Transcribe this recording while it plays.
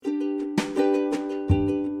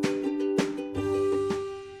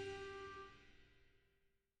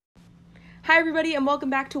Hi, everybody, and welcome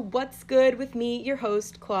back to What's Good with me, your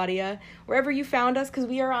host, Claudia. Wherever you found us, because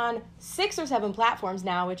we are on 6 or 7 platforms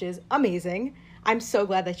now, which is amazing. I'm so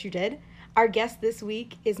glad that you did. Our guest this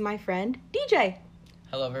week is my friend, DJ.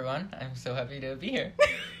 Hello, everyone. I'm so happy to be here.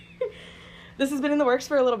 This has been in the works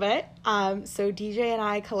for a little bit. So DJ and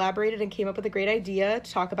I collaborated and came up with a great idea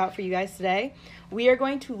to talk about for you guys today. We are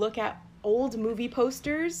going to look at old movie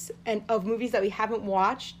posters and of movies that we haven't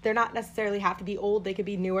watched. They're not necessarily have to be old, they could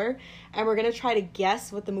be newer, and we're going to try to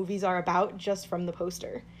guess what the movies are about just from the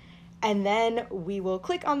poster. And then we will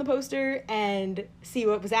click on the poster and see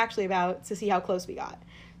what it was actually about to see how close we got.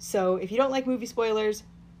 So if you don't like movie spoilers,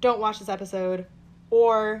 don't watch this episode,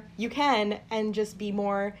 or you can and just be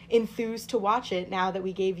more enthused to watch it now that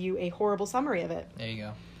we gave you a horrible summary of it. There you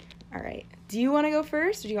go. All right. Do you want to go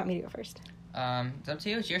first or do you want me to go first? It's up to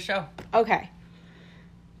you. It's your show. Okay.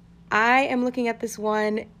 I am looking at this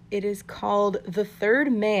one. It is called The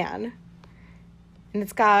Third Man. And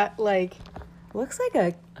it's got, looks like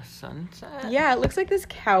A sunset? yeah, it looks like this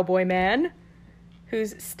cowboy man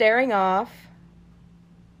who's staring off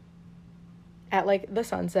at, the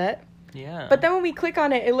sunset. Yeah. But then when we click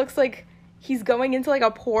on it, it looks like he's going into,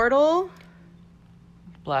 a portal.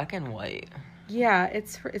 Black and white. Yeah, it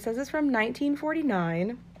says it's from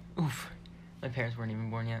 1949. Oof. My parents weren't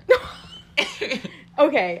even born yet.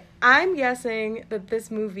 Okay, I'm guessing that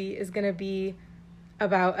this movie is going to be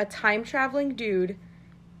about a time-traveling dude,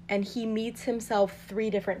 and he meets himself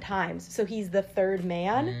 3 different times. So he's the third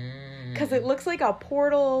man. Because it looks like a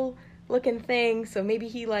portal-looking thing, so maybe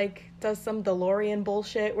he, does some DeLorean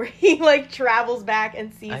bullshit where he, travels back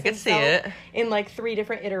and sees I could see himself it. in, 3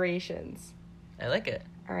 different iterations. I like it.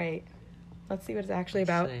 All right, let's see what it's actually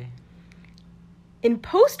about. Let's see. In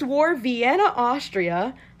post-war Vienna,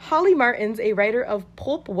 Austria, Holly Martins, a writer of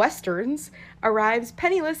pulp westerns, arrives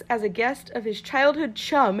penniless as a guest of his childhood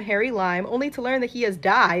chum, Harry Lime, only to learn that he has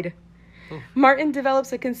died. Oof. Martin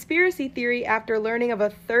develops a conspiracy theory after learning of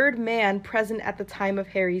a third man present at the time of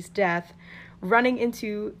Harry's death, running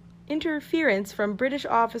into interference from British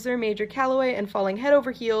officer Major Calloway and falling head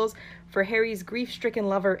over heels for Harry's grief-stricken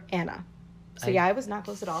lover, Anna. So I was not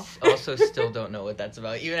close at all. Also still don't know what that's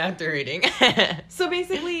about, even after reading. So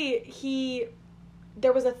basically,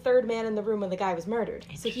 there was a third man in the room when the guy was murdered.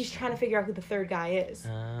 So he's trying to figure out who the third guy is.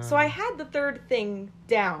 So I had the third thing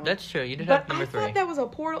down. That's true. You did have number 3. But I thought that was a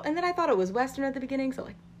portal, and then I thought it was Western at the beginning, so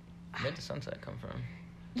Where'd the sunset come from?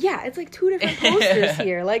 yeah, it's 2 different posters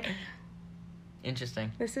here.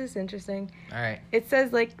 Interesting. This is interesting. All right. It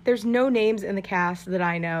says, there's no names in the cast that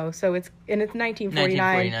I know, so it's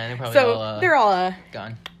 1949. 1949. They're probably So they're all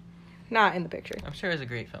gone. not in the picture. I'm sure it's a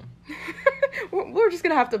great film. We're just going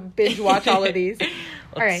to have to binge watch all of these.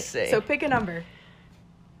 All right, see. so pick a number.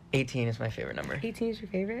 18 is my favorite number. 18 is your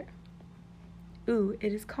favorite? Ooh,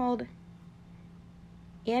 it is called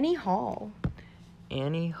Annie Hall.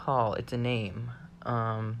 Annie Hall. It's a name.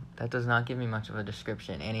 That does not give me much of a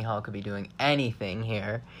description. Annie Hall could be doing anything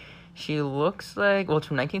here. She looks like... Well, it's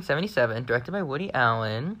from 1977, directed by Woody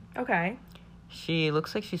Allen. Okay. She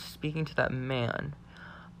looks like she's speaking to that man.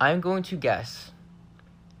 I'm going to guess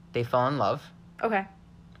they fall in love. Okay.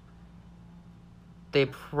 They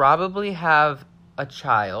probably have a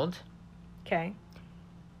child. Okay.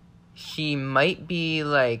 She might be,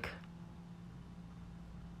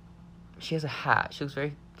 she has a hat. She looks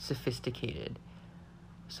very sophisticated.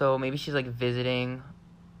 So maybe she's visiting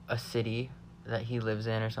a city that he lives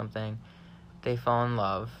in or something. They fall in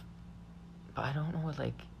love. But I don't know what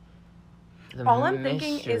the All I'm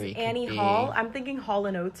thinking is mystery could Annie be. Hall. I'm thinking Hall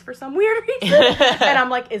 & Oates for some weird reason. And I'm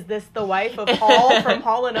like, is this the wife of Hall from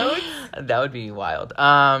Hall & Oates? That would be wild.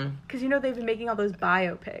 Because they've been making all those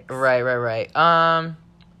biopics. Right.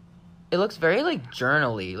 It looks very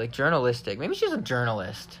journal-y, journalistic. Maybe she's a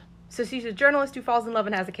journalist. So she's a journalist who falls in love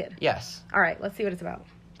and has a kid. Yes. All right, let's see what it's about.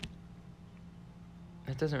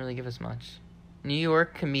 It doesn't really give us much. New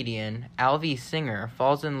York comedian Alvy Singer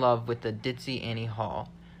falls in love with the ditzy Annie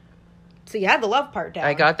Hall. So you had the love part down.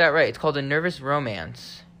 I got that right. It's called A Nervous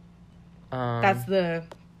Romance. That's the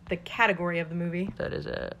category of the movie. That is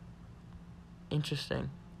it. Interesting.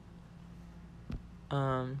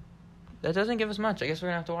 That doesn't give us much. I guess we're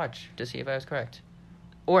going to have to watch to see if I was correct.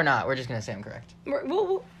 Or not. We're just going to say I'm correct.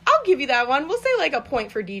 I'll give you that one. We'll say a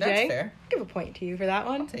point for DJ. That's fair. Give a point to you for that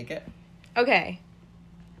one. I'll take it. Okay.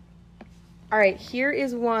 All right, here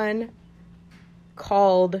is one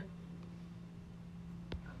called...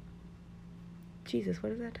 Jesus,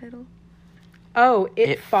 what is that title? Oh,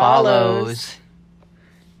 It Follows.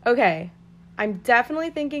 Okay. I'm definitely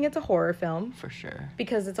thinking it's a horror film. For sure.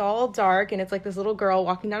 Because it's all dark and it's this little girl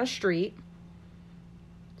walking down a street.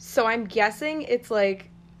 So I'm guessing it's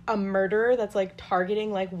a a murderer that's, like,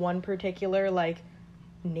 targeting, like, one particular, like,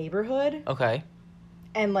 neighborhood. Okay.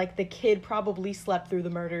 And, like, the kid probably slept through the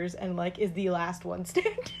murders and, like, is the last one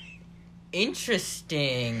standing.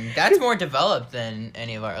 Interesting. That's more developed than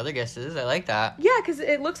any of our other guesses. I like that. Yeah, because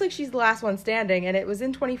it looks like she's the last one standing, and it was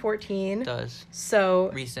in 2014. It does.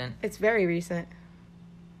 So... Recent. It's very recent.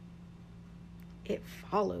 It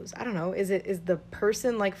follows. I don't know. Is the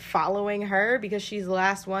person, like, following her because she's the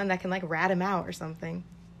last one that can, like, rat him out or something?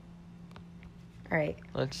 All right.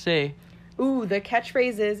 Let's see. Ooh, the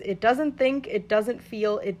catchphrase is, it doesn't think, it doesn't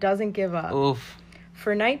feel, it doesn't give up. Oof.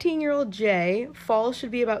 For 19-year-old Jay, fall should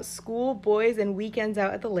be about school, boys, and weekends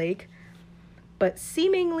out at the lake. But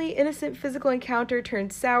seemingly innocent physical encounter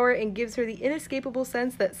turns sour and gives her the inescapable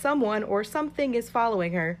sense that someone or something is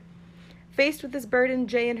following her. Faced with this burden,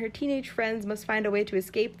 Jay and her teenage friends must find a way to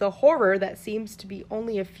escape the horror that seems to be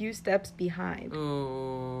only a few steps behind.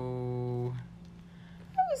 Ooh.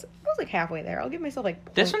 I was like halfway there. I'll give myself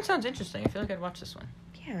like... This one sounds interesting. I feel like I'd watch this one.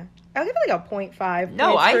 Yeah. I'll give it like a 0.5.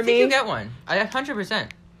 No, I for think me. you get one. 100%.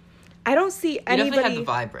 I don't see anybody... You definitely had the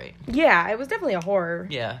vibe right. Yeah, it was definitely a horror.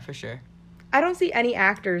 Yeah, for sure. I don't see any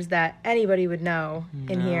actors that anybody would know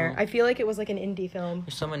in No. here. I feel like it was like an indie film.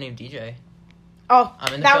 There's someone named DJ. Oh,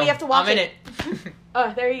 I'm in the now film. we have to watch I'm in it.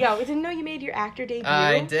 Oh, there you go. We didn't know you made your actor debut.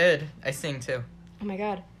 I did. I sing too. Oh my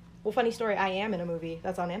god. Well, funny story. I am in a movie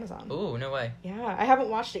that's on Amazon. Ooh, no way. Yeah, I haven't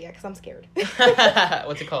watched it yet because I'm scared.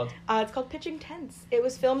 What's it called? It's called Pitching Tents. It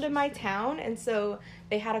was filmed in my town, and so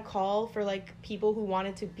they had a call for like people who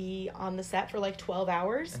wanted to be on the set for like 12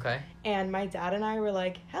 hours. Okay. And my dad and I were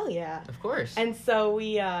like, hell yeah. Of course. And so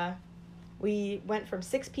we went from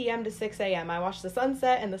 6 p.m. to 6 a.m. I watched the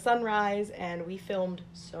sunset and the sunrise, and we filmed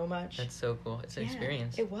so much. That's so cool. It's an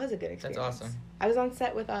experience. It was a good experience. That's awesome. I was on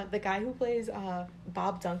set with the guy who plays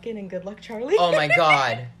Bob Duncan in Good Luck Charlie. Oh my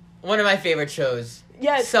god. One of my favorite shows.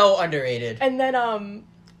 Yes. So underrated. And then,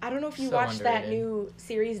 I don't know if you So watched that underrated. new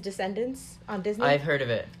series Descendants on Disney. I've heard of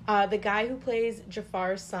it. The guy who plays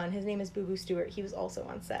Jafar's son, his name is Boo Boo Stewart. He was also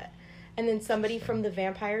on set. And then somebody from the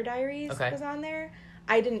Vampire Diaries was on there.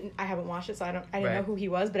 I haven't watched it, so I didn't know who he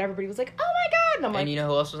was, but everybody was like, "Oh my god!" And I'm like, And you know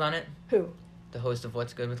who else was on it? Who? The host of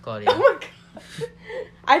What's Good with Claudia. Oh my god!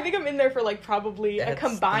 I think I'm in there for like probably a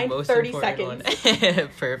combined 30 seconds.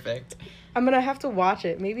 Perfect. I'm gonna have to watch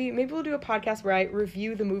it. Maybe we'll do a podcast where I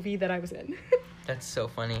review the movie that I was in. That's so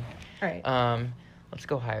funny. All right. Let's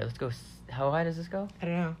go higher. Let's go. How high does this go? I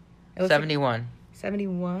don't know. 71.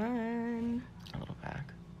 71. A little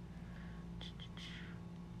back.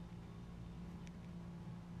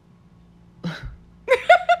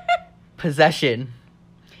 Possession.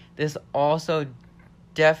 This also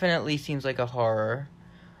definitely seems like a horror.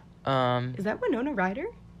 Is that Winona Ryder?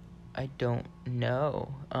 I don't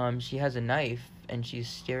know. She has a knife and she's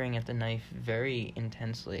staring at the knife very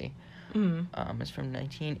intensely. It's from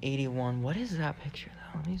 1981. What is that picture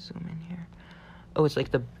though? Let me zoom in here. Oh, it's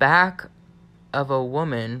like the back of a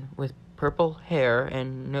woman with purple hair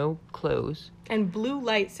and no clothes. And blue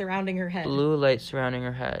light surrounding her head. Blue light surrounding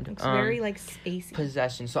her head. Looks very like spacey.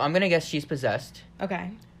 Possession. So I'm gonna guess she's possessed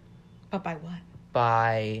Okay. But by what?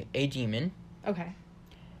 by a demon. Okay.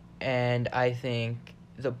 And I think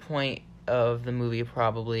the point of the movie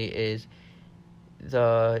probably is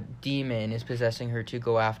the demon is possessing her to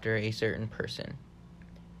go after a certain person.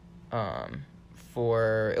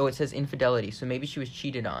 It says infidelity, so maybe she was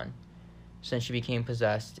cheated on. So then she became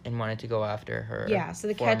possessed and wanted to go after her. Yeah, so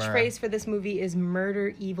the catchphrase for this movie is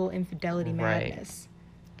murder, evil, infidelity, madness.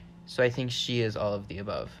 So I think she is all of the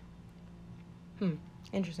above.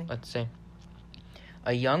 Interesting. Let's see.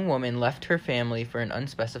 A young woman left her family for an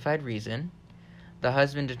unspecified reason. The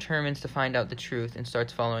husband determines to find out the truth and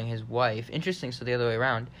starts following his wife. Interesting, so the other way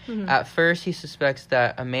around. At first, he suspects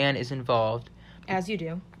that a man is involved. As you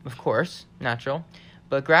do. Of course, natural.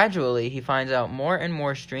 But gradually, he finds out more and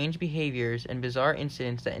more strange behaviors and bizarre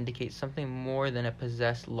incidents that indicate something more than a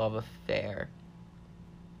possessed love affair.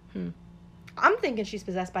 I'm thinking she's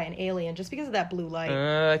possessed by an alien just because of that blue light.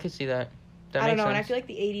 I could see that. That I don't makes know, sense. and I feel like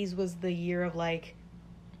the 80s was the year of, like,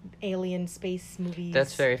 alien space movies.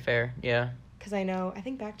 That's very fair, yeah. Because I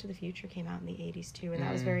think Back to the Future came out in the 80s, too, and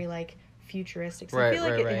that was very, like, futuristic. So Right, I feel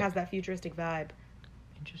like right. it has that futuristic vibe.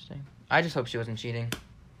 Interesting. I just hope she wasn't cheating.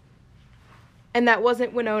 And that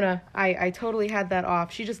wasn't Winona. I totally had that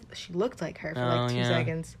off. She looked like her for, like, 2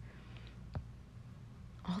 seconds.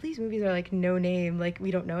 All these movies are, like, no name. Like,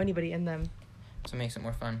 we don't know anybody in them. So it makes it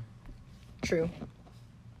more fun. True.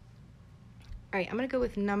 All right, I'm going to go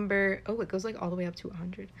with number... Oh, it goes, like, all the way up to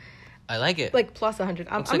 100. I like it. Like, plus 100.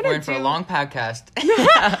 Looks like we're in for a long podcast.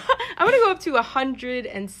 I'm I'm going to go up to 100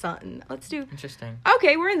 and something. Let's do... Interesting.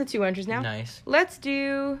 Okay, we're in the 200s now. Nice. Let's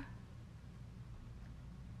do...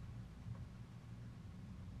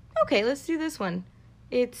 Okay, let's do this one.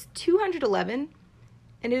 It's 211,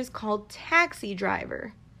 and it is called Taxi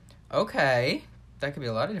Driver. Okay. That could be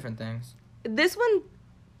a lot of different things. This one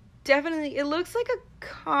definitely... It looks like a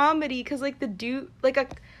comedy, because, like, the dude...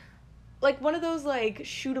 Like one of those, like,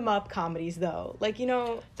 shoot-'em-up comedies, though. Like, you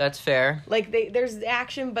know... That's fair. Like, there's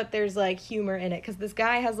action, but there's, like, humor in it. Because this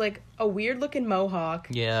guy has, like, a weird-looking mohawk.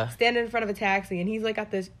 Yeah. Standing in front of a taxi, and he's, like,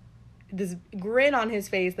 got this grin on his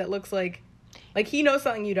face that looks like he knows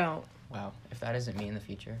something you don't. Wow. If that isn't me in the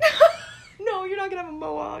future. No, you're not gonna have a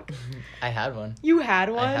mohawk. I had one. You had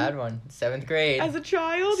one? I had one. 7th grade. As a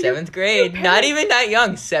child? 7th grade. Your Not even that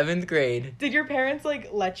young. 7th grade. Did your parents, like,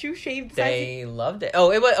 let you shave the They loved it.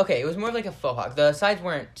 Oh, it was... Okay, it was more of like a faux hawk. The sides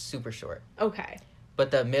weren't super short. Okay. But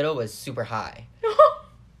the middle was super high.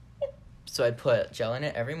 So I'd put gel in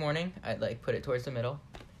it every morning. I'd, like, put it towards the middle.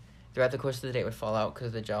 Throughout the course of the day, it would fall out because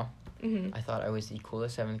of the gel. Mm-hmm. I thought I was the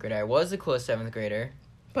coolest 7th grader. I was the coolest 7th grader.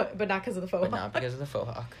 But not because of the faux But hawk. not because of the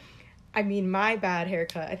faux hawk. I mean, my bad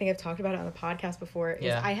haircut, I think I've talked about it on the podcast before,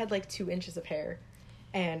 is I had, like, 2 inches of hair.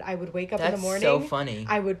 And I would wake up in the morning. That's so funny.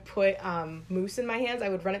 I would put mousse in my hands. I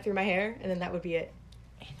would run it through my hair, and then that would be it.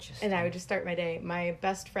 Interesting. And I would just start my day. My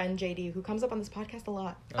best friend, JD, who comes up on this podcast a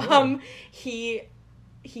lot,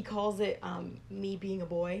 he calls it me being a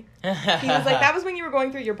boy. He was like, that was when you were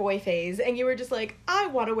going through your boy phase, and you were just like, I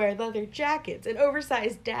want to wear leather jackets and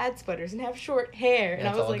oversized dad sweaters and have short hair. And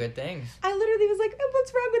That's I was all like, good things. I literally was like,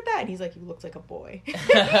 what's wrong with that? And he's like, you look like a boy.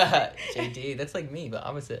 JD, that's like me, but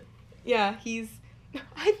opposite. Yeah,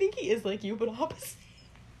 I think he is like you, but opposite.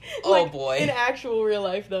 Oh, boy. In actual real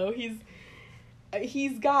life, though,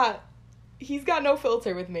 he's got no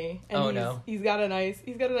filter with me, and he's got a nice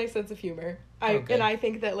sense of humor. And I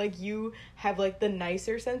think that, like, you have, like, the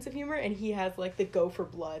nicer sense of humor, and he has, like, the go for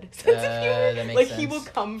blood sense of humor. That makes like, sense. he will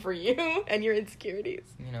come for you and your insecurities.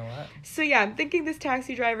 You know what? So, yeah, I'm thinking this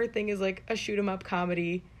Taxi Driver thing is, like, a shoot-'em-up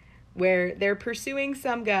comedy where they're pursuing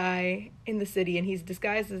some guy in the city, and he's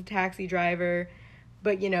disguised as a taxi driver,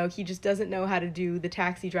 but, you know, he just doesn't know how to do the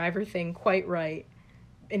taxi driver thing quite right,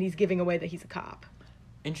 and he's giving away that he's a cop.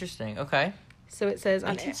 Interesting. Okay. So it says...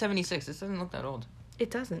 1976. This doesn't look that old.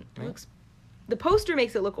 It doesn't. Right? It looks... The poster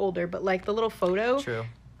makes it look older, but, like, the little photo... True.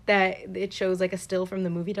 That it shows, like, a still from the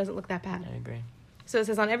movie doesn't look that bad. I agree. So it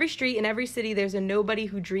says, on every street in every city, there's a nobody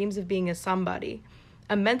who dreams of being a somebody.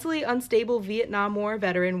 A mentally unstable Vietnam War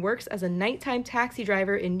veteran works as a nighttime taxi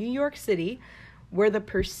driver in New York City, where the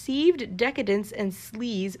perceived decadence and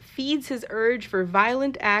sleaze feeds his urge for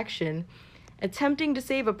violent action, attempting to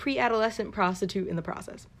save a pre-adolescent prostitute in the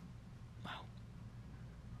process. Wow.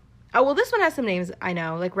 Oh, well, this one has some names I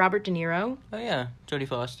know, like Robert De Niro. Oh, yeah. Jodie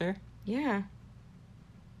Foster. Yeah.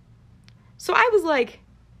 So I was, like,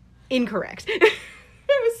 incorrect. It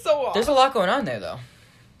was so off. There's a lot going on there, though.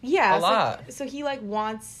 Yeah. A lot. So he, like,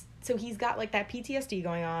 wants... So he's got, like, that PTSD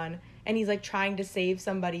going on, and he's, like, trying to save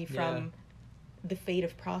somebody from the fate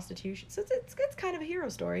of prostitution. So it's kind of a hero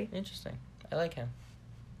story. Interesting. I like him.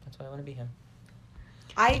 That's why I want to be him.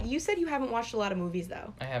 You said you haven't watched a lot of movies,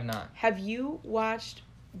 though. I have not. Have you watched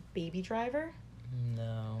Baby Driver?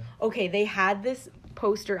 No. Okay, they had this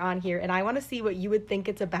poster on here, and I want to see what you would think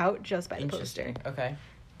it's about just by the poster. Okay.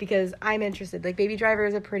 Because I'm interested. Like, Baby Driver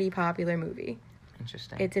is a pretty popular movie.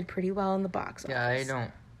 Interesting. It did pretty well in the box office. Yeah, I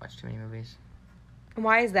don't watch too many movies.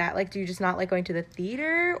 Why is that? Like, do you just not like going to the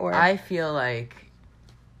theater, or? I feel like,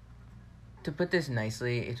 to put this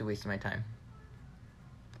nicely, it's a waste of my time.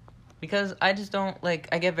 Because I just don't, like,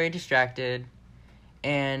 I get very distracted,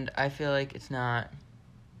 and I feel like it's not,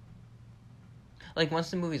 like, once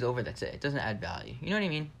the movie's over, that's it. It doesn't add value. You know what I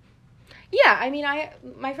mean? Yeah, I mean,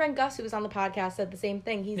 my friend Gus, who was on the podcast, said the same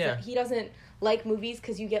thing. He doesn't like movies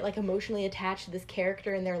because you get, like, emotionally attached to this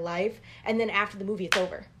character in their life, and then after the movie, it's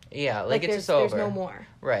over. Yeah, like it's just over. There's no more.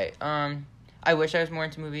 Right. I wish I was more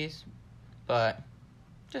into movies, but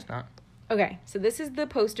just not. Okay, so this is the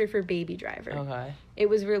poster for Baby Driver. Okay. It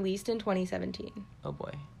was released in 2017. Oh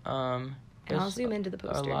boy. And I'll zoom into the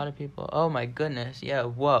poster. A lot of people. Oh my goodness. Yeah.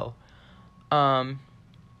 Whoa.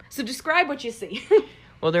 So describe what you see.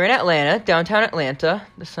 Well, they're in Atlanta, downtown Atlanta.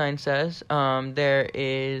 The sign says. There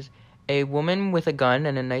is a woman with a gun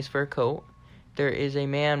and a nice fur coat. There is a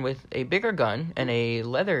man with a bigger gun and a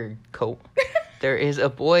leather coat. There is a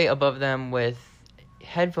boy above them with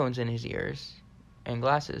headphones in his ears and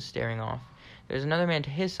glasses staring off. There's another man to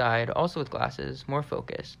his side, also with glasses, more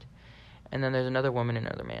focused. And then there's another woman and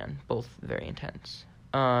another man, both very intense.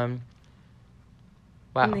 Wow.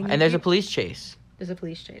 And there's a police chase. There's a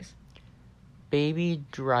police chase. Baby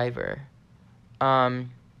Driver. I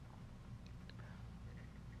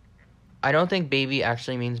don't think baby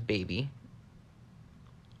actually means baby.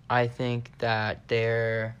 I think that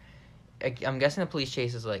I'm guessing the police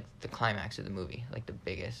chase is like the climax of the movie, like the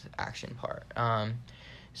biggest action part.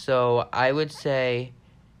 So I would say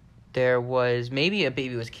there was maybe a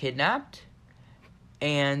baby was kidnapped,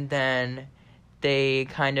 and then they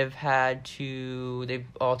kind of they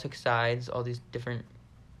all took sides, all these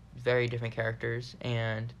very different characters,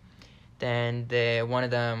 and then one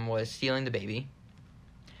of them was stealing the baby.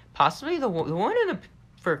 Possibly the one in the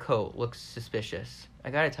fur coat looks suspicious.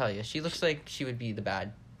 I gotta tell you, she looks like she would be the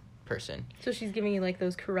bad person. So she's giving you like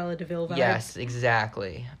those Cruella de Vil vibes. Yes,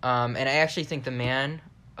 exactly. And I actually think the man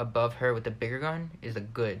above her with the bigger gun is a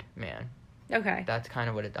good man. Okay. That's kind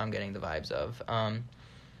of what I'm getting the vibes of.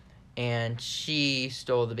 And she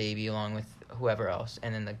stole the baby along with whoever else,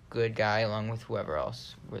 and then the good guy along with whoever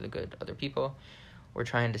else were the good other people. Were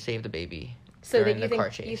trying to save the baby during the car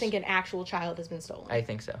chase. You think an actual child has been stolen? I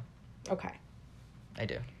think so. Okay. I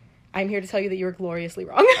do. I'm here to tell you that you were gloriously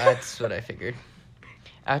wrong. That's what I figured.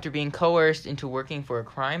 After being coerced into working for a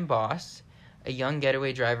crime boss, a young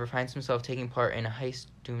getaway driver finds himself taking part in a heist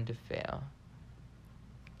doomed to fail.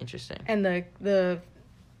 Interesting. And the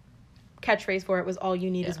catchphrase for it was, all you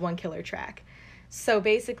need is one killer track. So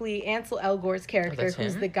basically, Ansel Elgort's character,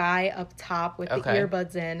 who's the guy up top with the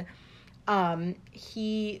earbuds in,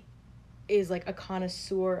 he is like a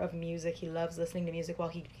connoisseur of music. He loves listening to music while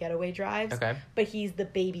he getaway drives. Okay. But he's the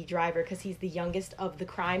baby driver because he's the youngest of the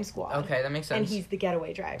crime squad. Okay, that makes sense. And he's the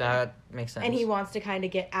getaway driver. That makes sense. And he wants to kind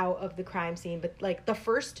of get out of the crime scene. But like the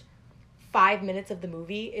first 5 minutes of the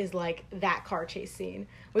movie is like that car chase scene.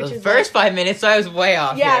 The first 5 minutes, so I was way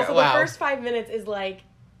off here. Yeah, so the first 5 minutes is like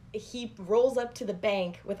he rolls up to the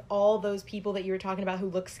bank with all those people that you were talking about who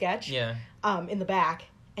look sketch. Yeah. In the back.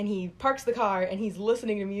 And he parks the car, and he's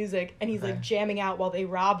listening to music, and he's, like, jamming out while they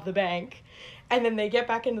rob the bank. And then they get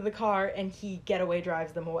back into the car, and he getaway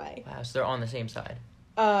drives them away. Wow, so they're on the same side.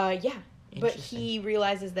 Yeah. But he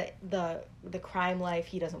realizes that the crime life,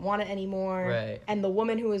 he doesn't want it anymore. Right. And the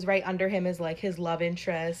woman who is right under him is, like, his love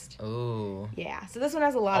interest. Ooh. Yeah. So this one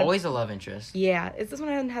has a lot Always a love interest. Yeah. This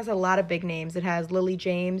one has a lot of big names. It has Lily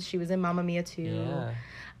James. She was in Mamma Mia 2. Yeah.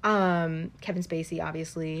 Kevin Spacey,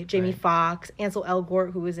 obviously, Jamie Foxx, Ansel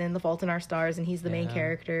Elgort, who was in The Fault in Our Stars, and he's the main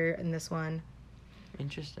character in this one.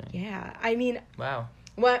 Interesting. Yeah, I mean, wow.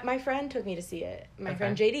 My friend took me to see it, my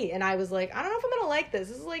friend JD, and I was like, I don't know if I'm gonna like this.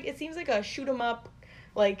 This is like, it seems like a shoot 'em up,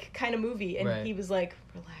 like kind of movie, and he was like,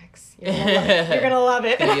 relax, you're gonna love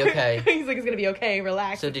it. It's gonna be okay. He's like, it's gonna be okay,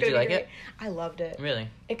 relax. So did you like it? I loved it. Really?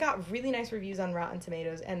 It got really nice reviews on Rotten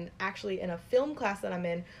Tomatoes, and actually in a film class that I'm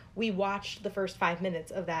in, we watched the first 5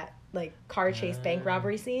 minutes of that like car chase bank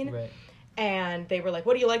robbery scene. Right. And they were like,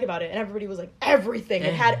 what do you like about it? And everybody was like, everything.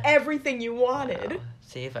 It had everything you wanted. Wow.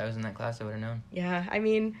 See, if I was in that class, I would have known. Yeah, I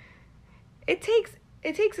mean, it takes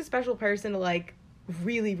a special person to like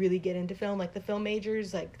really, really get into film. Like the film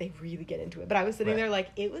majors, like they really get into it. But I was sitting there like,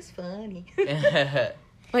 it was funny.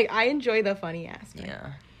 Like I enjoy the funny aspect.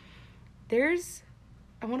 Yeah.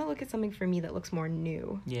 I want to look at something for me that looks more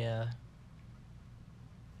new. Yeah.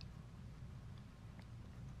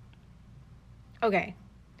 Okay.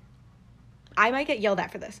 I might get yelled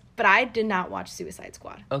at for this, but I did not watch Suicide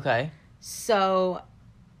Squad. Okay. So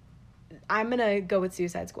I'm going to go with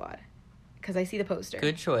Suicide Squad because I see the poster.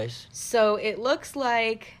 Good choice. So it looks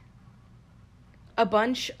like a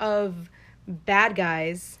bunch of bad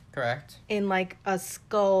guys. Correct. In like a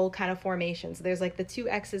skull kind of formation. So there's like the 2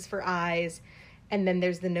 X's for eyes, and then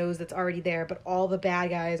there's the nose that's already there, but all the bad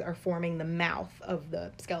guys are forming the mouth of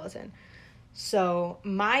the skeleton. So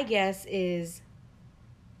my guess is,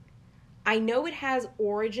 I know it has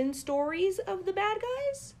origin stories of the bad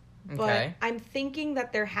guys, but I'm thinking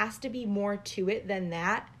that there has to be more to it than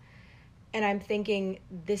that. And I'm thinking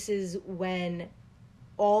this is when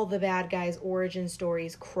all the bad guys' origin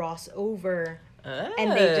stories cross over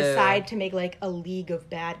and they decide to make like a league of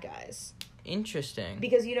bad guys. Interesting.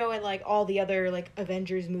 Because, you know, in like all the other like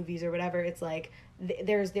Avengers movies or whatever, it's like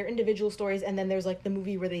there's their individual stories, and then there's like the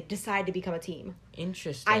movie where they decide to become a team.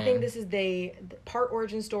 Interesting. I think this is the part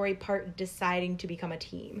origin story, part deciding to become a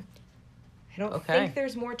team. I don't think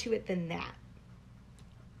there's more to it than that.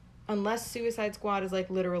 Unless Suicide Squad is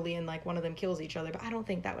like literally and like one of them kills each other, but I don't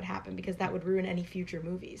think that would happen because that would ruin any future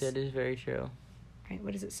movies. That is very true. All right,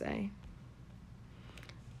 what does it say?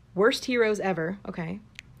 Worst heroes ever. Okay.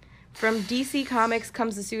 From DC Comics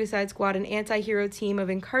comes the Suicide Squad, an anti-hero team of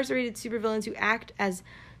incarcerated supervillains who act as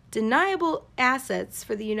deniable assets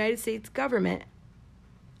for the United States government,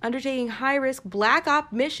 undertaking high-risk black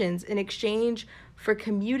op missions in exchange for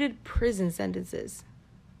commuted prison sentences.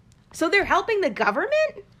 So they're helping the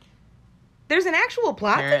government? There's an actual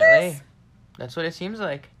plot to this? That's what it seems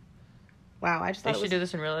like. Wow, I just thought they should do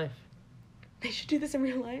this in real life. They should do this in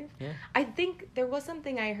real life? Yeah. I think there was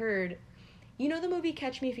something I heard. You know the movie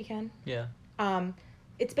Catch Me If You Can? Yeah.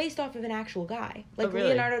 It's based off of an actual guy. Like, really?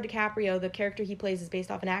 Leonardo DiCaprio, the character he plays is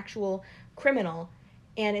based off an actual criminal.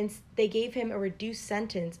 And they gave him a reduced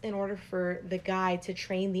sentence in order for the guy to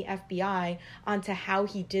train the FBI onto how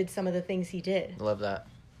he did some of the things he did. Love that.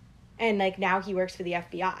 And, like, now he works for the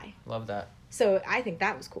FBI. Love that. So I think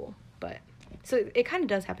that was cool. But, so it kind of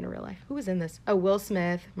does happen in real life. Who was in this? Oh, Will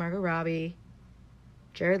Smith, Margot Robbie,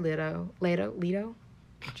 Jared Leto.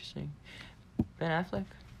 Interesting. Ben Affleck.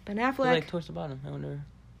 Ben Affleck. Like, towards the bottom. I wonder.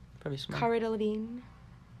 Probably smart. Cara Delevingne.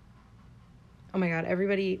 Oh my god,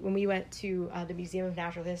 everybody, when we went to the Museum of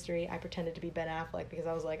Natural History, I pretended to be Ben Affleck because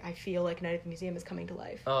I was like, I feel like Night at the Museum is coming to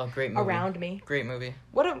life. Oh, great movie. Around me. Great movie.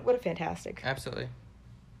 What a fantastic. Absolutely.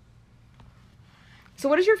 So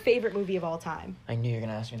what is your favorite movie of all time? I knew you were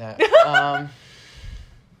going to ask me that.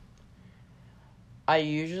 I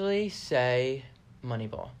usually say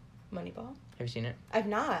Moneyball. Moneyball? Have you seen it? I've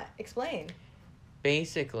not. Explain.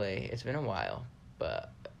 Basically, it's been a while,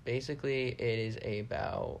 but basically it's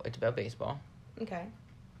about baseball. Okay.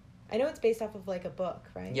 I know it's based off of, like, a book,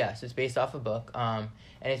 right? Yes, it's based off a book, and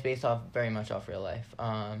it's based off very much off real life.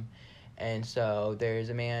 And so there's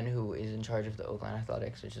a man who is in charge of the Oakland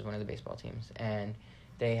Athletics, which is one of the baseball teams, and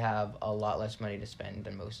they have a lot less money to spend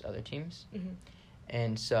than most other teams. Mm-hmm.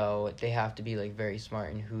 And so they have to be, like, very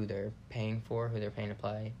smart in who they're paying to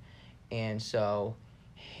play. And so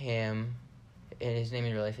him, and his name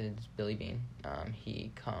in real life is Billy Beane.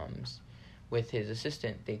 He comes with his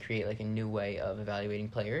assistant. They create, like, a new way of evaluating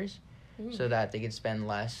players so that they could spend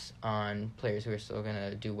less on players who are still going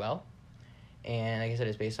to do well. And like I said,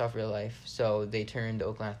 it's based off real life. So they turned the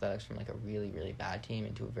Oakland Athletics from, like, a really, really bad team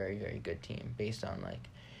into a very, very good team based on, like,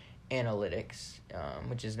 analytics,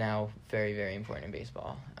 which is now very, very important in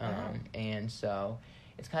baseball. And so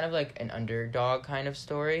it's kind of like an underdog kind of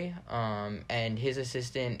story. And his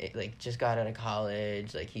assistant, just got out of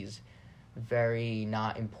college. Like, he's very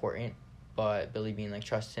not important, but Billy Beane, like,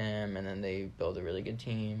 trusts him, and then they build a really good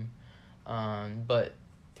team. But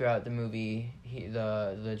throughout the movie,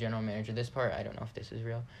 the general manager, this part, I don't know if this is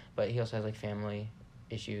real, but he also has, like, family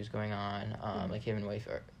issues going on. Like, him and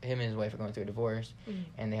his wife are going through a divorce,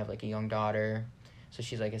 and they have, like, a young daughter. So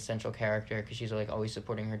she's, like, a central character because she's, like, always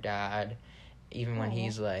supporting her dad. Even when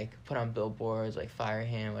he's, like, put on billboards, like, fire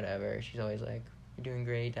him, whatever, she's always like, you're doing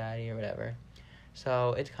great, daddy, or whatever.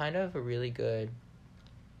 So it's kind of a really good,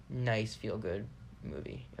 nice, feel-good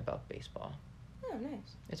movie about baseball. Oh,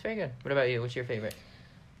 nice. It's very good. What about you? What's your favorite?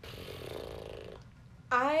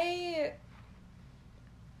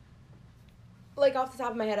 Like, off the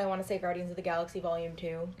top of my head, I want to say Guardians of the Galaxy Volume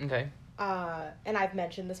 2. Okay. And I've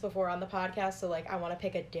mentioned this before on the podcast, so, like, I want to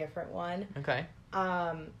pick a different one. Okay.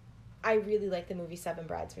 I really like the movie Seven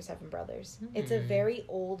Brides for Seven Brothers. It's a very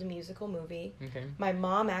old musical movie. Okay. My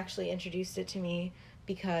mom actually introduced it to me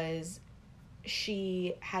because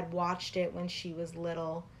she had watched it when she was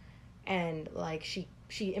little, and, like, she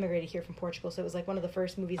immigrated here from Portugal, so it was, like, one of the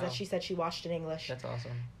first movies that she said she watched in English. That's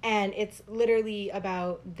awesome. And it's literally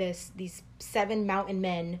about these 7 mountain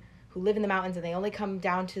men who live in the mountains, and they only come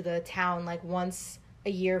down to the town, like, once a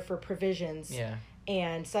year for provisions. Yeah.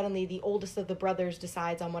 And suddenly the oldest of the brothers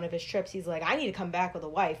decides on one of his trips, he's like, I need to come back with a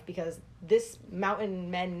wife because this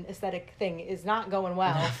mountain men aesthetic thing is not going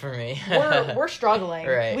well. Not for me. we're struggling.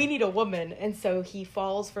 Right. We need a woman. And so he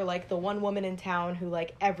falls for, like, the one woman in town who,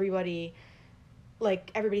 like, everybody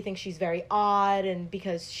thinks she's very odd, and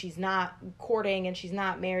because she's not courting and she's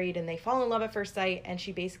not married, and they fall in love at first sight, and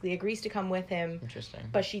she basically agrees to come with him. Interesting.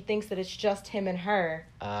 But she thinks that it's just him and her.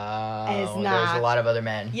 And it's not. There's a lot of other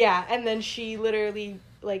men. Yeah, and then she literally,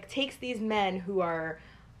 like, takes these men who are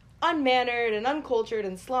unmannered and uncultured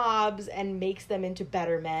and slobs and makes them into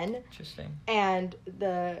better men. Interesting. And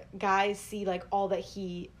the guys see, like, all that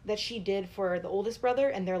she did for the oldest brother,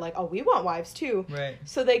 and they're like, oh, we want wives too. Right.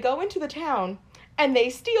 So they go into the town and they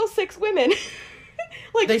steal 6 women.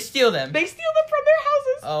 Like, they steal them. They steal them from their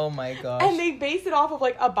houses. Oh my gosh. And they base it off of,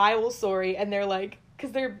 like, a Bible story, and they're like,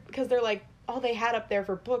 because they're like, all they had up there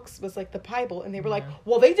for books was, like, the Bible, and they were like,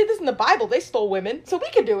 well, they did this in the Bible, they stole women, so we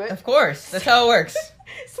can do it. Of course, that's how it works.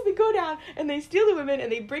 So they go down, and they steal the women,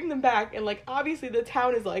 and they bring them back, and, like, obviously the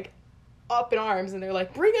town is, like, up in arms, and they're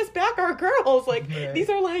like, bring us back our girls, like, right. These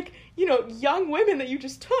are, like, you know, young women that you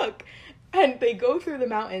just took. And they go through the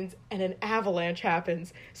mountains, and an avalanche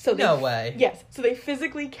happens. So No way. Yes. So they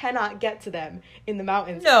physically cannot get to them in the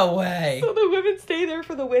mountains. No way. So the women stay there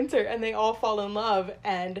for the winter, and they all fall in love.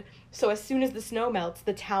 And so as soon as the snow melts,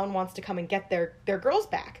 the town wants to come and get their girls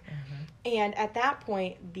back. Mm-hmm. And at that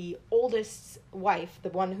point, the oldest wife, the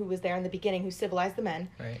one who was there in the beginning, who civilized the men,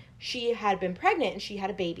 right, she had been pregnant, and she had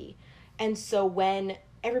a baby. And so when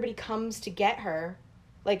everybody comes to get her,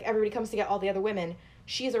 like everybody comes to get all the other women,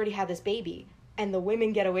 she has already had this baby. And the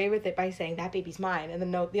women get away with it by saying, that baby's mine. And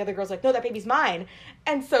then the other girl's like, no, that baby's mine.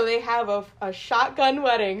 And so they have a shotgun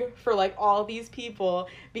wedding for, like, all these people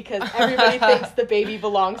because everybody thinks the baby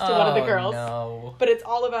belongs to one of the girls. No. But it's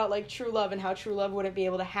all about, like, true love and how true love wouldn't be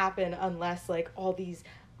able to happen unless, like, all these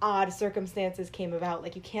odd circumstances came about.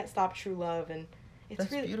 Like, you can't stop true love. And it's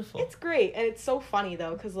That's really beautiful. It's great. And it's so funny,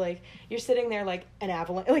 though, because, like, you're sitting there like an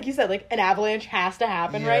avalanche. Like you said, like, an avalanche has to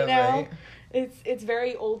happen right now. Right. It's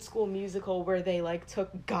very old school musical where they, like,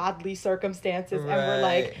 took godly circumstances Right. and were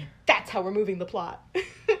like, that's how we're moving the plot.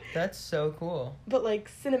 That's so cool. But,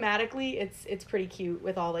 like, cinematically, it's pretty cute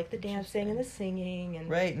with all, like, the dancing and the singing and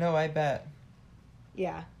Right, no, I bet.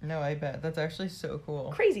 yeah. No, I bet. That's actually so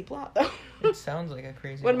cool. Crazy plot, though. It sounds like a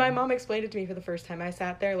crazy When my one. mom explained it to me for the first time, I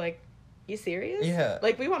sat there like, you serious? Yeah.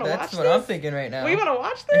 Like, we want to watch That's this? what I'm thinking right now. We want to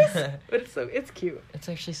watch this? But it's cute. It's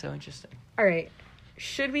actually so interesting. All right.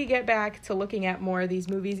 Should we get back to looking at more of these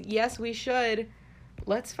movies? Yes, we should.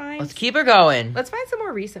 Let's keep her going. Let's find some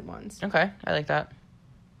more recent ones. Okay, I like that.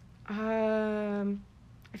 I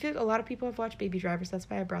feel like a lot of people have watched Baby Driver, so that's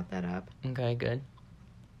why I brought that up. Okay, good.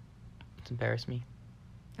 It's embarrassed me.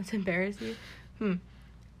 That's embarrassing.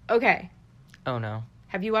 Okay. Oh, no.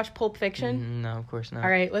 Have you watched Pulp Fiction? No, of course not. All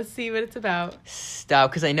right, let's see what it's about. Stop,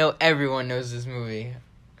 because I know everyone knows this movie.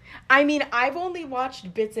 I mean, I've only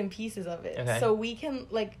watched bits and pieces of it, Okay. so we can,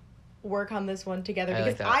 like, work on this one together I like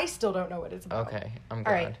because that. I still don't know what it's about. Okay, I'm All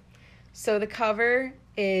glad. right. So the cover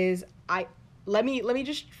is let me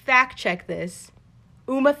just fact check this.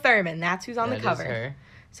 Uma Thurman, that's who's on the That cover. is her.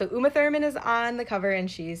 So Uma Thurman is on the cover and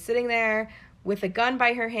she's sitting there with a gun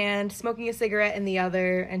by her hand, smoking a cigarette in the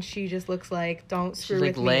other, and she just looks like, don't screw She's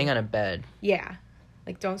with like me. laying on a bed. Yeah.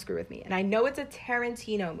 Like, don't screw with me. And I know it's a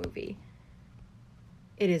Tarantino movie.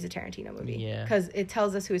 It is a Tarantino movie. Yeah. Because it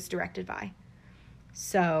tells us who it's directed by.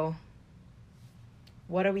 So,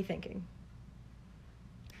 what are we thinking?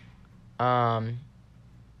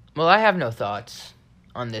 Well, I have no thoughts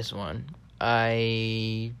on this one.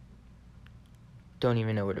 I don't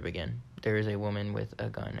even know where to begin. There is a woman with a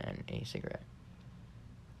gun and a cigarette.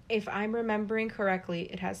 If I'm remembering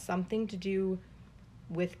correctly, it has something to do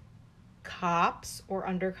with cops or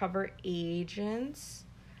undercover agents.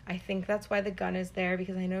 I think that's why the gun is there,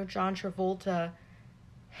 because I know John Travolta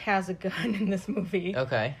has a gun in this movie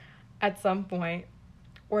Okay. at some point.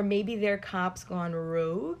 Or maybe they're cops gone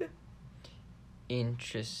rogue.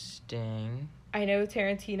 Interesting. I know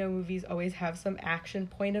Tarantino movies always have some action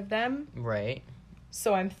point of them, Right.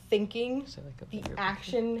 so I'm thinking So like a the finger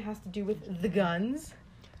action has to do with the guns.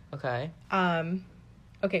 Okay.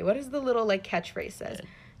 Okay, what does the little, like, catchphrase says?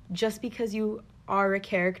 Just because you are a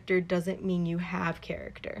character doesn't mean you have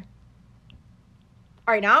character.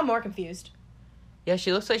 All right, now I'm more confused. Yeah,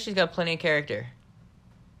 she looks like she's got plenty of character.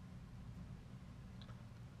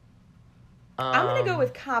 I'm gonna go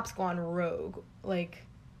with cops gone rogue. Like,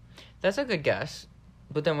 That's a good guess.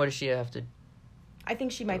 But then what does she have to... I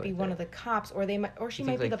think she might be like one that. of the cops, or she You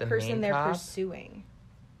might think, be like, the the person main they're cop? pursuing.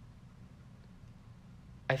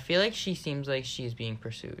 I feel like she seems like she's being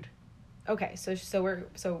pursued. Okay, so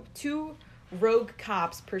two rogue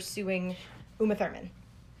cops pursuing Uma Thurman.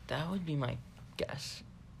 That would be my guess.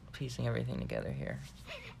 Piecing everything together here.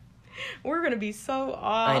 We're gonna be so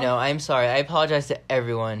off. I know, I'm sorry. I apologize to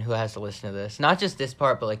everyone who has to listen to this. Not just this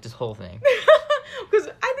part, but like this whole thing. Because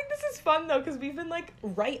I think this is fun though, because we've been like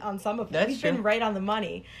right on some of them. That's We've true. been right on the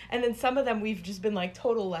money, and then some of them we've just been like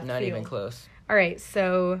total left Not field. even close. All right,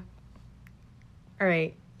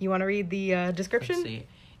 you want to read the description? Let's see.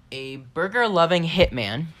 A burger-loving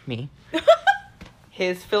hitman, me.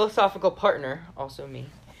 His philosophical partner, also me.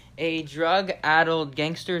 A drug-addled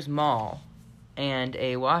gangster's mall. And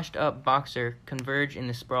a washed-up boxer converge in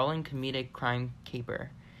the sprawling comedic crime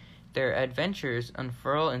caper. Their adventures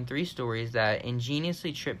unfurl in 3 stories that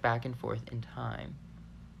ingeniously trip back and forth in time.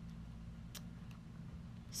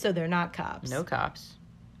 So they're not cops. No cops.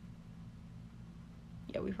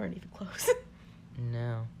 Yeah, we weren't even close.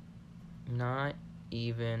 No. Not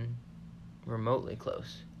even remotely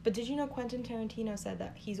close. But did you know Quentin Tarantino said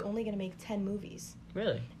that he's only going to make 10 movies?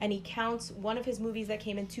 Really? And he counts one of his movies that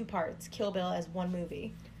came in 2 parts, Kill Bill, as one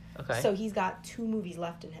movie. Okay. So he's got 2 movies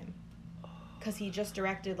left in him. because he just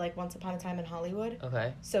directed, like, Once Upon a Time in Hollywood.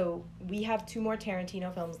 Okay. So we have 2 more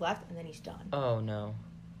Tarantino films left, and then he's done. Oh, no.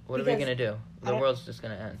 What are we going to do? The world's just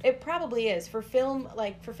going to end. It probably is. For film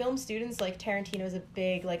students, like, Tarantino is a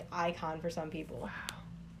big, like, icon for some people. Wow.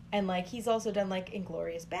 And, like, he's also done, like,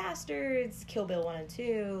 Inglourious Bastards, Kill Bill 1 and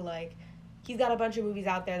 2. Like, he's got a bunch of movies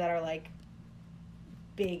out there that are, like,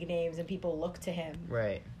 big names and people look to him.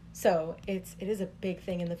 Right. So it is a big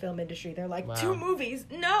thing in the film industry. They're like, Wow. 2 movies?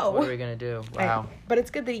 No! What are we going to do? Wow. But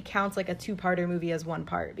it's good that he counts, like, a 2-parter movie as 1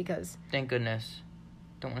 part, because... Thank goodness.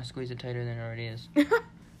 Don't want to squeeze it tighter than it already is. I'm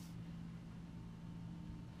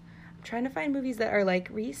trying to find movies that are, like,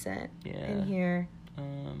 recent in here.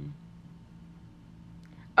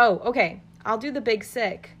 Oh, okay. I'll do The Big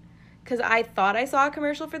Sick. Because I thought I saw a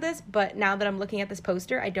commercial for this, but now that I'm looking at this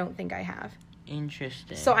poster, I don't think I have.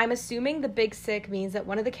 Interesting. So I'm assuming The Big Sick means that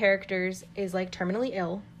one of the characters is, like, terminally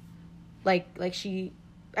ill. Like she...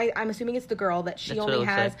 I'm assuming it's the girl that she only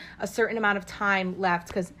has a certain amount of time left,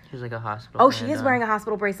 because... She's like a hospital. Oh, she is wearing a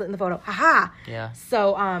hospital bracelet in the photo. Haha! Yeah.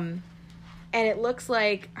 So, and it looks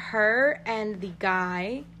like her and the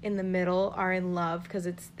guy in the middle are in love, because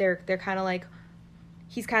they're kind of like...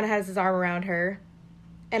 He's kind of has his arm around her.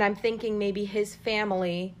 And I'm thinking maybe his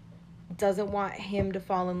family doesn't want him to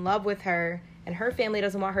fall in love with her, and her family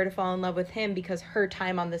doesn't want her to fall in love with him because her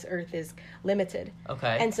time on this earth is limited.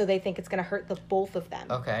 Okay. And so they think it's going to hurt the both of them.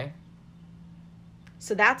 Okay.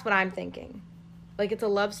 So that's what I'm thinking. Like, it's a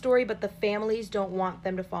love story, but the families don't want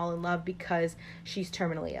them to fall in love because she's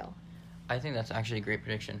terminally ill. I think that's actually a great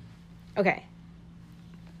prediction. Okay.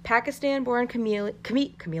 Pakistan-born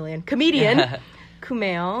comedian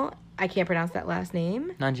Kumail, I can't pronounce that last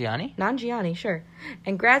name. Nanjiani, sure.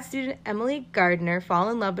 And grad student Emily Gardner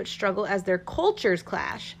fall in love but struggle as their cultures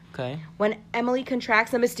clash. Okay. When Emily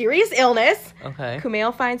contracts a mysterious illness, okay,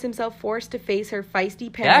 Kumail finds himself forced to face her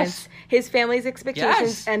feisty parents, his family's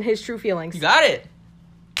expectations, and his true feelings. You got it!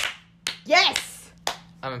 Yes!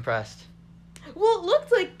 I'm impressed. Well, it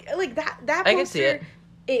looked like that poster, I can see it.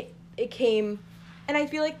 It came, and I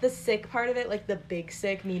feel like the sick part of it, like the big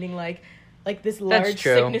sick, meaning like this large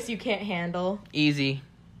sickness you can't handle. Easy.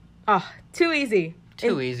 Oh, too easy.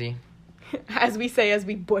 Too easy. As we say, as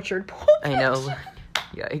we butchered Pulp Fiction. I know.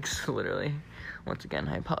 Yikes, literally. Once again,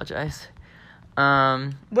 I apologize.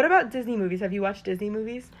 What about Disney movies? Have you watched Disney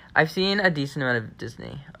movies? I've seen a decent amount of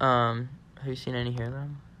Disney. Have you seen any here, though?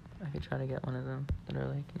 I could try to get one of them that are,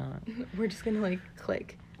 like, not... We're just gonna, like,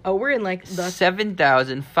 click. Oh, we're in, like, the...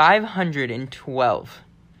 7,512.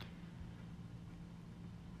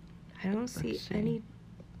 I don't see any...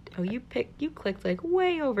 Oh, you clicked, like,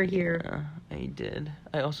 way over here. Yeah, I did.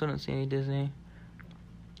 I also don't see any Disney.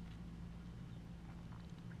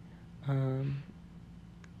 Oh,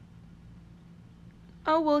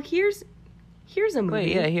 well, here's a movie.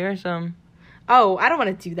 Wait, yeah, here's some... Oh, I don't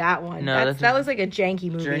want to do that one. No, that looks like a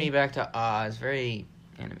janky movie. Journey Back to Oz. Very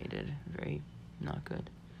animated. Very not good.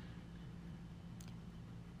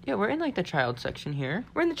 Yeah, we're in, like, the child section here.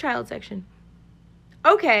 We're in the child section.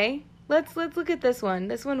 Okay, let's look at this one.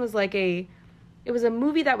 This one was like it was a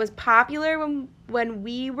movie that was popular when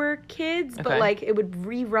we were kids, but, like, it would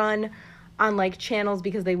rerun on, like, channels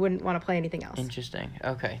because they wouldn't want to play anything else. Interesting.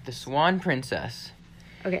 Okay, The Swan Princess.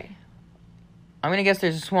 Okay. I'm going to guess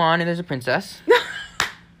there's a swan and there's a princess.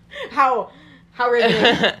 How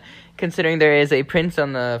riveting. Considering there is a prince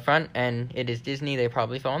on the front and it is Disney, they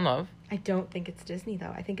probably fall in love. I don't think it's Disney, though.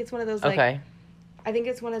 I think it's one of those, like... Okay. I think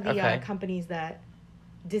it's one of the companies that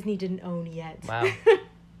Disney didn't own yet. Wow.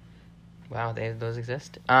 Wow, those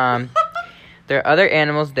exist. There are other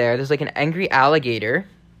animals there. There's, like, an angry alligator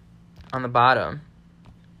on the bottom.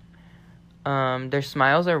 Their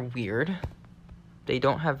smiles are weird. They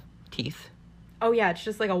don't have teeth. Oh, yeah, it's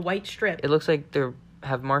just like a white strip. It looks like they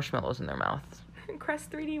have marshmallows in their mouths. Crest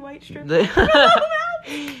 3D white strip.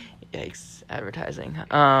 Yikes, advertising.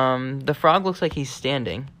 The frog looks like he's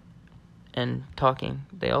standing and talking.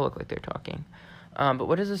 They all look like they're talking. But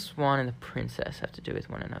what does the swan and the princess have to do with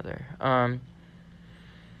one another?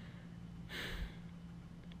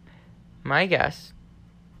 My guess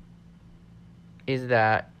is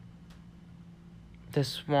that the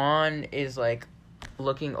swan is, like,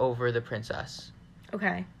 looking over the princess.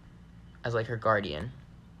 Okay. As, like, her guardian.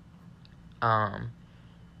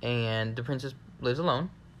 And the princess lives alone.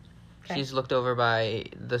 Okay. She's looked over by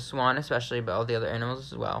the swan especially, but all the other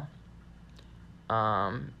animals as well.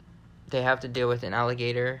 They have to deal with an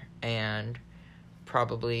alligator and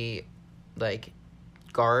probably, like,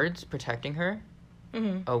 guards protecting her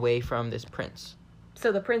away from this prince.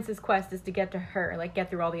 So the prince's quest is to get to her, like, get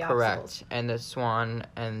through all the obstacles. Correct. And the swan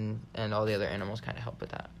and all the other animals kind of help with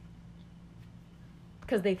that.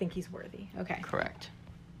 Because they think he's worthy. Okay. Correct.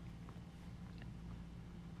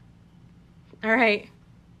 All right.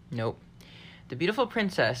 Nope. The beautiful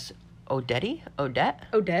princess Odette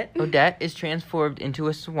is transformed into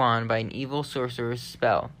a swan by an evil sorcerer's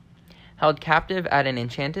spell. Held captive at an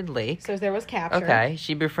enchanted lake. So there was capture. Okay.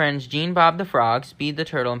 She befriends Jean Bob the Frog, Speed the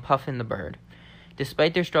Turtle, and Puffin the Bird.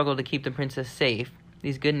 Despite their struggle to keep the princess safe,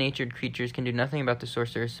 these good-natured creatures can do nothing about the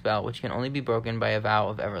sorcerer's spell, which can only be broken by a vow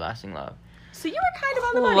of everlasting love. So you were kind of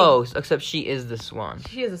on the money. Close, except she is the swan.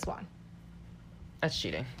 She is a swan. That's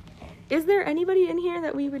cheating. Is there anybody in here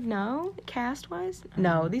that we would know, cast-wise?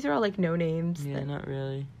 No, these are all, like, no names. Yeah, not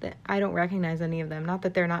really. That I don't recognize any of them. Not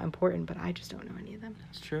that they're not important, but I just don't know any of them.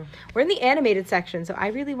 That's true. We're in the animated section, so I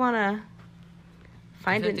really want to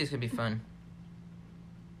find I think it. these could be fun.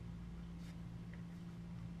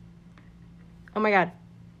 Oh my god.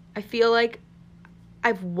 I feel like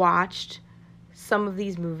I've watched some of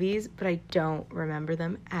these movies, but I don't remember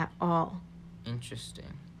them at all. Interesting.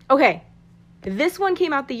 Okay. This one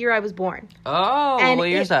came out the year I was born. Oh, And what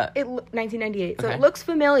year is that? 1998. So Okay. it looks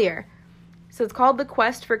familiar. So it's called The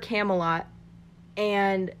Quest for Camelot.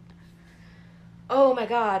 And, oh my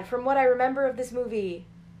god, from what I remember of this movie,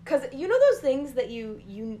 because you know those things that you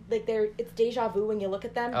like, it's deja vu when you look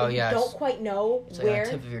at them? Oh, but yes. you don't quite know It's like where. on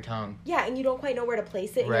the tip of your tongue. Yeah, and you don't quite know where to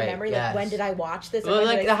place it in Right, your memory. yes. Like, when did I watch this? or Well, when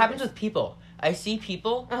did like, I that see happens this? with people. I see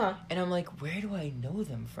people, Uh-huh. and I'm like, where do I know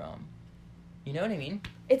them from? You know what I mean?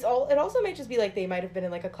 It also might just be like they might have been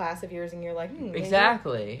in like a class of yours and you're like, maybe.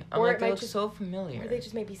 Exactly. I'm Or like, it they might look just- so familiar. Or they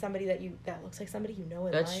just may be somebody that looks like somebody you know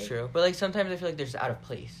in That's life. true. But, like, sometimes I feel like they're just out of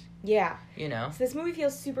place. Yeah. You know? So this movie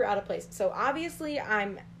feels super out of place. So obviously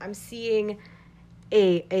I'm seeing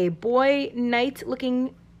a boy knight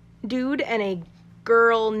looking dude and a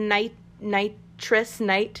girl knight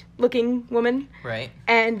looking woman. Right.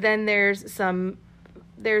 And then there's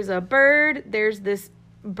a bird. There's this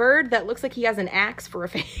bird that looks like he has an axe for a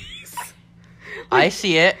face. I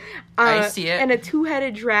see it. I see it. And a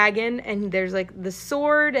two-headed dragon, and there's like the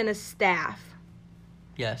sword and a staff.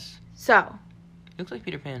 Yes. So, He looks like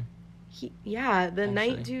Peter Pan. the knight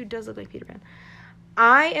Actually. dude does look like Peter Pan.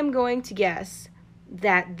 I am going to guess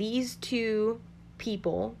that these two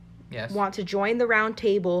people Yes. want to join the round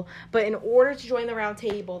table, but in order to join the round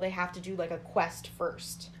table, they have to do like a quest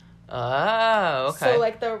first. Oh, okay. So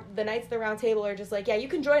like the Knights of the Round Table are just like, yeah, you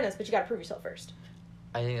can join us, but you gotta prove yourself first.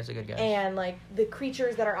 I think that's a good guess. And like the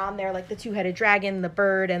creatures that are on there, like the two-headed dragon, the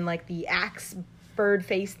bird, and like the axe bird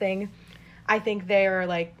face thing, I think they're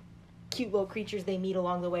like cute little creatures they meet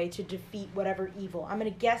along the way to defeat whatever evil. I'm gonna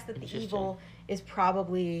guess that the Interesting. evil is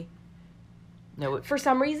probably, No. for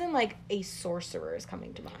some reason, like a sorcerer is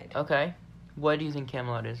coming to mind. Okay. What do you think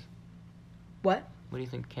Camelot is? What? What do you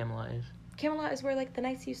think Camelot is? Camelot is where like the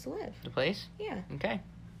knights used to live. The place? Yeah, Okay.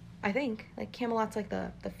 I think like Camelot's like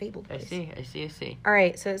the fabled place. I see. All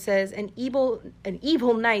right, so it says an evil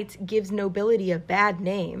knight gives nobility a bad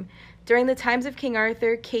name. During the times of King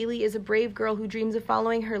Arthur, Kaylee is a brave girl who dreams of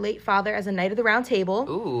following her late father as a knight of the Round Table.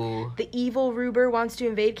 Ooh. The evil Ruber wants to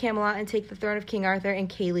invade Camelot and take the throne of King Arthur, and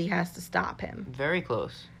Kaylee has to stop him. Very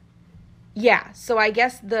close. Yeah, so I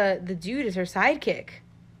guess the dude is her sidekick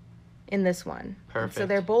in this one. Perfect. So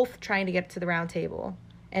they're both trying to get to the Round Table,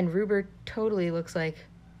 and Ruber totally looks like.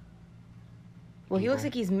 Well, he looks Evil.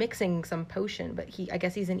 like he's mixing some potion, but I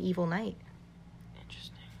guess he's an evil knight.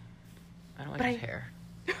 Interesting. I don't like But his hair.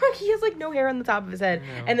 He has like no hair on the top of his head,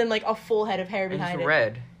 No. and then like a full head of hair And behind it's it.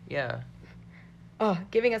 red. Yeah. Oh,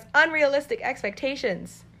 giving us unrealistic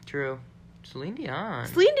expectations. True. Celine Dion.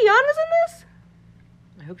 Celine Dion was in this?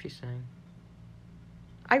 I hope she sang.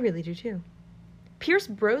 I really do too. Pierce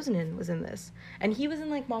Brosnan was in this, and he was in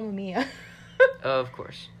like Mamma Mia. Of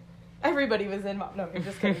course. Everybody was in No, I'm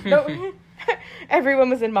just kidding. No, everyone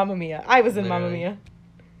was in Mamma Mia. I was in Mamma Literally. Mia.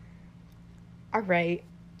 All right.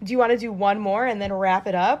 Do you want to do one more and then wrap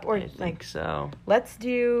it up, or I think like so. let's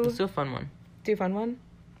do Let's do a fun one. a fun one?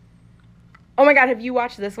 Oh my God, have you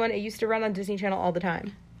watched this one? It used to run on Disney Channel all the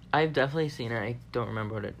time. I've definitely seen it. I don't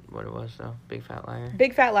remember what it was though. Big Fat Liar.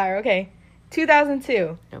 Big Fat Liar. Okay,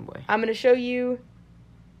 2002. Oh boy. I'm gonna show you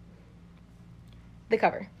the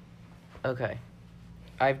cover. Okay.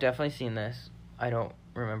 I've definitely seen this. I don't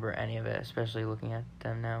remember any of it, especially looking at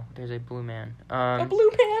them now. There's a blue man. A blue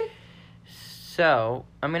pan. So,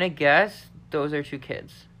 I'm gonna guess those are two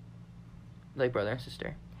kids. Like brother and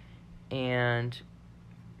sister. And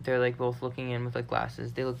they're like both looking in with like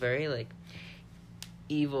glasses. They look very like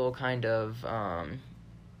evil, kind of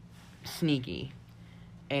sneaky.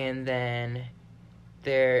 And then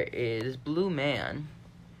there is blue man.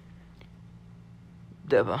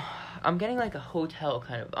 I'm getting like a hotel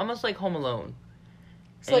kind of, almost like Home Alone.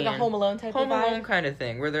 So like a And Home Alone type Home of vibe? Alone kind of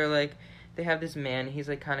thing, where they're like, they have this man, he's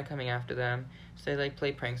like kind of coming after them, so they like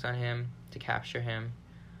play pranks on him to capture him,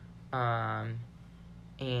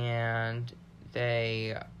 and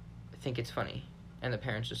they think it's funny, and the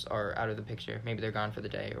parents just are out of the picture. Maybe they're gone for the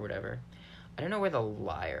day or whatever. I don't know where the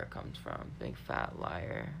liar comes from. Big fat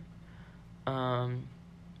liar.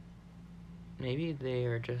 Maybe they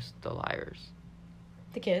are just the liars.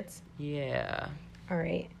 The kids? Yeah. All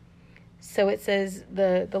right. So it says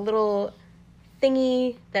the little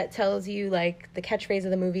thingy that tells you, like, the catchphrase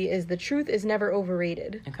of the movie is, "The truth is never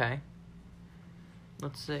overrated." Okay.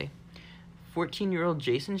 Let's see. 14-year-old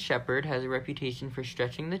Jason Shepard has a reputation for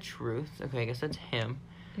stretching the truth. Okay, I guess that's him.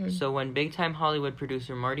 So when big-time Hollywood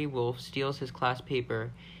producer Marty Wolf steals his class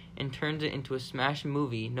paper and turns it into a smash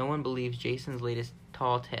movie, no one believes Jason's latest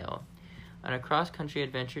tall tale. On a cross-country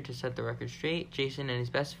adventure to set the record straight, Jason and his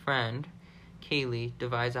best friend, Kaylee,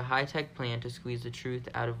 devise a high-tech plan to squeeze the truth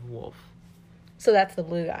out of Wolf. So that's the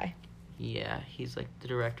blue guy. Yeah, he's like the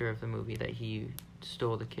director of the movie that he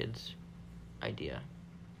stole the kid's idea.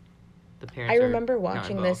 The parents I remember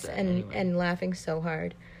watching not this involved anyway. and laughing so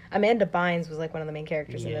hard. Amanda Bynes was like one of the main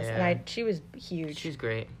characters in this, Yeah. and she was huge. She's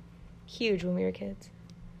great. Huge when we were kids.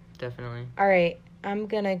 Definitely. All right, I'm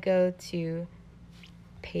gonna go to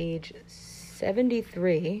page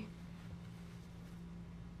 73.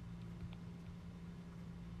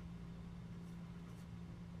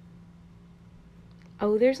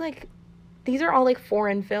 Oh, there's like, these are all like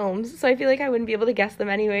foreign films, so I feel like I wouldn't be able to guess them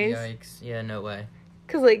anyways. Yikes. Yeah, no way.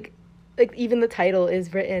 Cause like even the title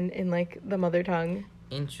is written in like the mother tongue.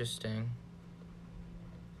 Interesting.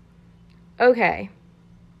 Okay.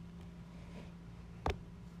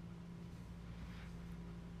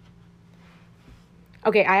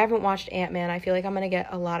 Okay, I haven't watched Ant-Man. I feel like I'm gonna get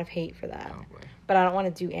a lot of hate for that. Oh, boy. But I don't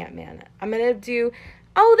want to do Ant-Man. I'm gonna do,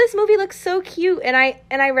 oh, this movie looks so cute, and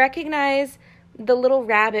I recognize the little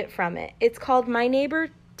rabbit from it. It's called My Neighbor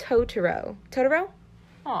Totoro. Totoro?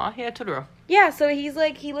 Aw, yeah, Totoro. Yeah, so he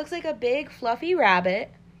looks like a big fluffy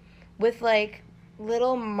rabbit with like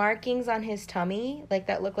little markings on his tummy, like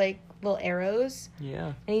that look like little arrows.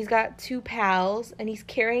 Yeah. And he's got two pals, and he's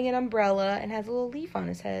carrying an umbrella and has a little leaf on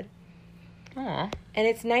his head. Aw. And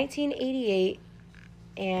it's 1988,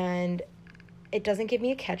 and it doesn't give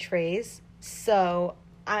me a catchphrase, so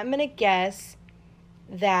I'm going to guess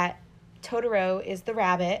that Totoro is the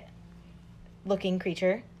rabbit-looking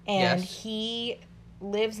creature, and Yes. he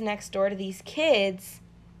lives next door to these kids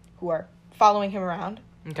who are following him around.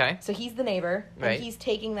 Okay. So he's the neighbor, Right. and he's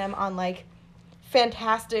taking them on, like,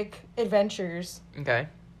 fantastic adventures, Okay.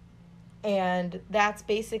 and that's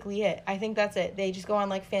basically it. I think that's it. They just go on,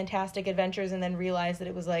 like, fantastic adventures and then realize that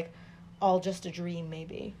it was, like, all just a dream,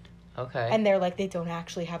 maybe. Okay. And they're like, they don't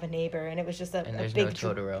actually have a neighbor, and it was just a there's big no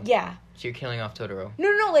Totoro. Yeah. So you're killing off Totoro.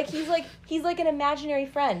 No, like he's like an imaginary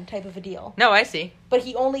friend type of a deal. No, I see. But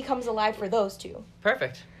he only comes alive for those two.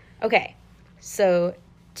 Perfect. Okay. So,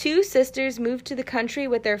 two sisters moved to the country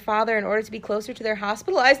with their father in order to be closer to their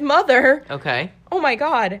hospitalized mother. Okay. Oh my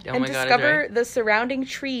god. Oh and my God, discover Adre. the surrounding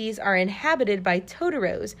trees are inhabited by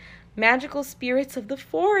Totoros, magical spirits of the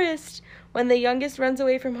forest. When the youngest runs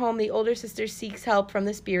away from home, the older sister seeks help from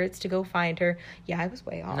the spirits to go find her. Yeah, I was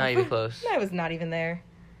way off. Not even close. I was not even there.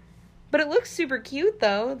 But it looks super cute,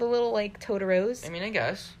 though. The little, like, Totoros. I mean, I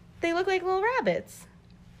guess. They look like little rabbits.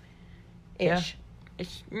 Ish. Yeah.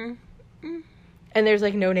 It's, And there's,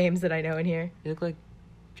 like, no names that I know in here. They look like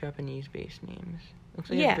Japanese-based names. Looks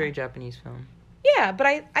like Yeah. a very Japanese film. Yeah, but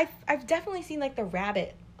I've definitely seen, like, the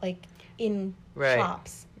rabbit, like, in Right.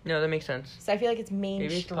 shops. No, that makes sense. So I feel like it's mainstream.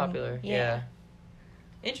 Maybe it's popular. Yeah.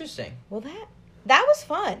 Interesting. Well, that was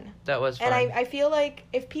fun. That was fun. And I feel like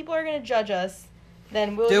if people are going to judge us,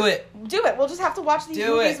 then we'll Do just it. do it. We'll just have to watch these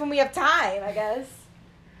Do movies it. when we have time, I guess.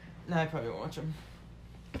 No, I probably won't watch them.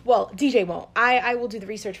 Well, DJ won't. I will do the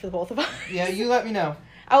research for the both of us. Yeah, you let me know.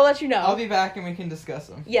 I'll let you know. I'll be back and we can discuss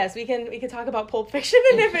them. Yes, we can talk about Pulp Fiction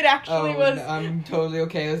and if it actually was. No, I'm totally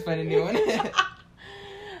okay with finding a new one.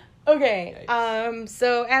 Okay. Yikes.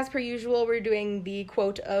 So as per usual, we're doing the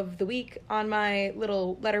quote of the week on my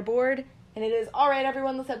little letter board, and it is, "All right,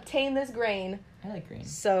 everyone, let's obtain this grain." I like green.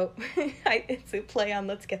 So it's a play on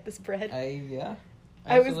 "Let's get this bread." I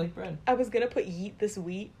I also was- like bread. I was gonna put "yeet this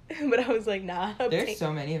wheat," but I was like, nah. There's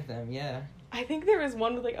so many of them, yeah. I think there was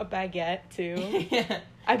one with like a baguette too. Yeah.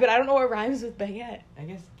 But I don't know what rhymes with baguette. I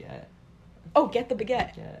guess get. Oh, get the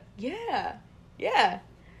baguette. Get. Yeah.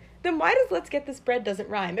 Then why does "Let's get this bread" doesn't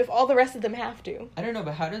rhyme if all the rest of them have to? I don't know,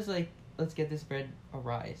 but how does, like, let's get this bread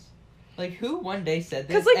arise? Like, who one day said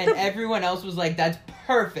 'Cause, this like, and the- everyone else was like, that's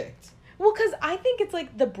perfect? Well, because I think it's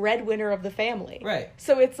like the breadwinner of the family. Right.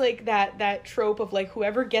 So it's like that trope of like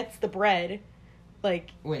whoever gets the bread,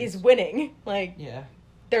 like, Wins. is winning. Like, Yeah.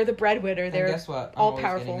 they're the breadwinner. And They're guess what? I'm all always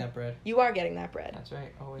powerful. getting that bread. You are getting that bread. That's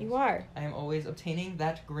right. Always. You are. I am always obtaining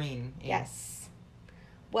that green. Yes.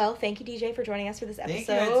 Well, thank you, DJ, for joining us for this episode. Thank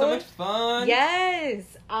you. I had so much fun.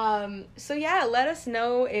 Yes. So yeah, let us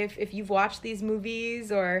know if you've watched these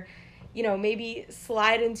movies, or, you know, maybe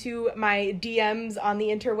slide into my DMs on the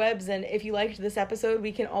interwebs. And if you liked this episode,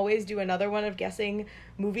 we can always do another one of guessing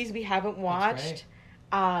movies we haven't watched.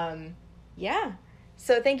 That's Yeah.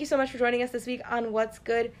 So thank you so much for joining us this week on What's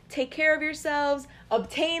Good. Take care of yourselves,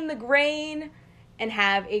 obtain the grain, and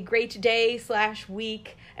have a great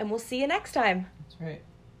day/week. And we'll see you next time. That's right.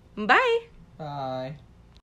 Bye. Bye.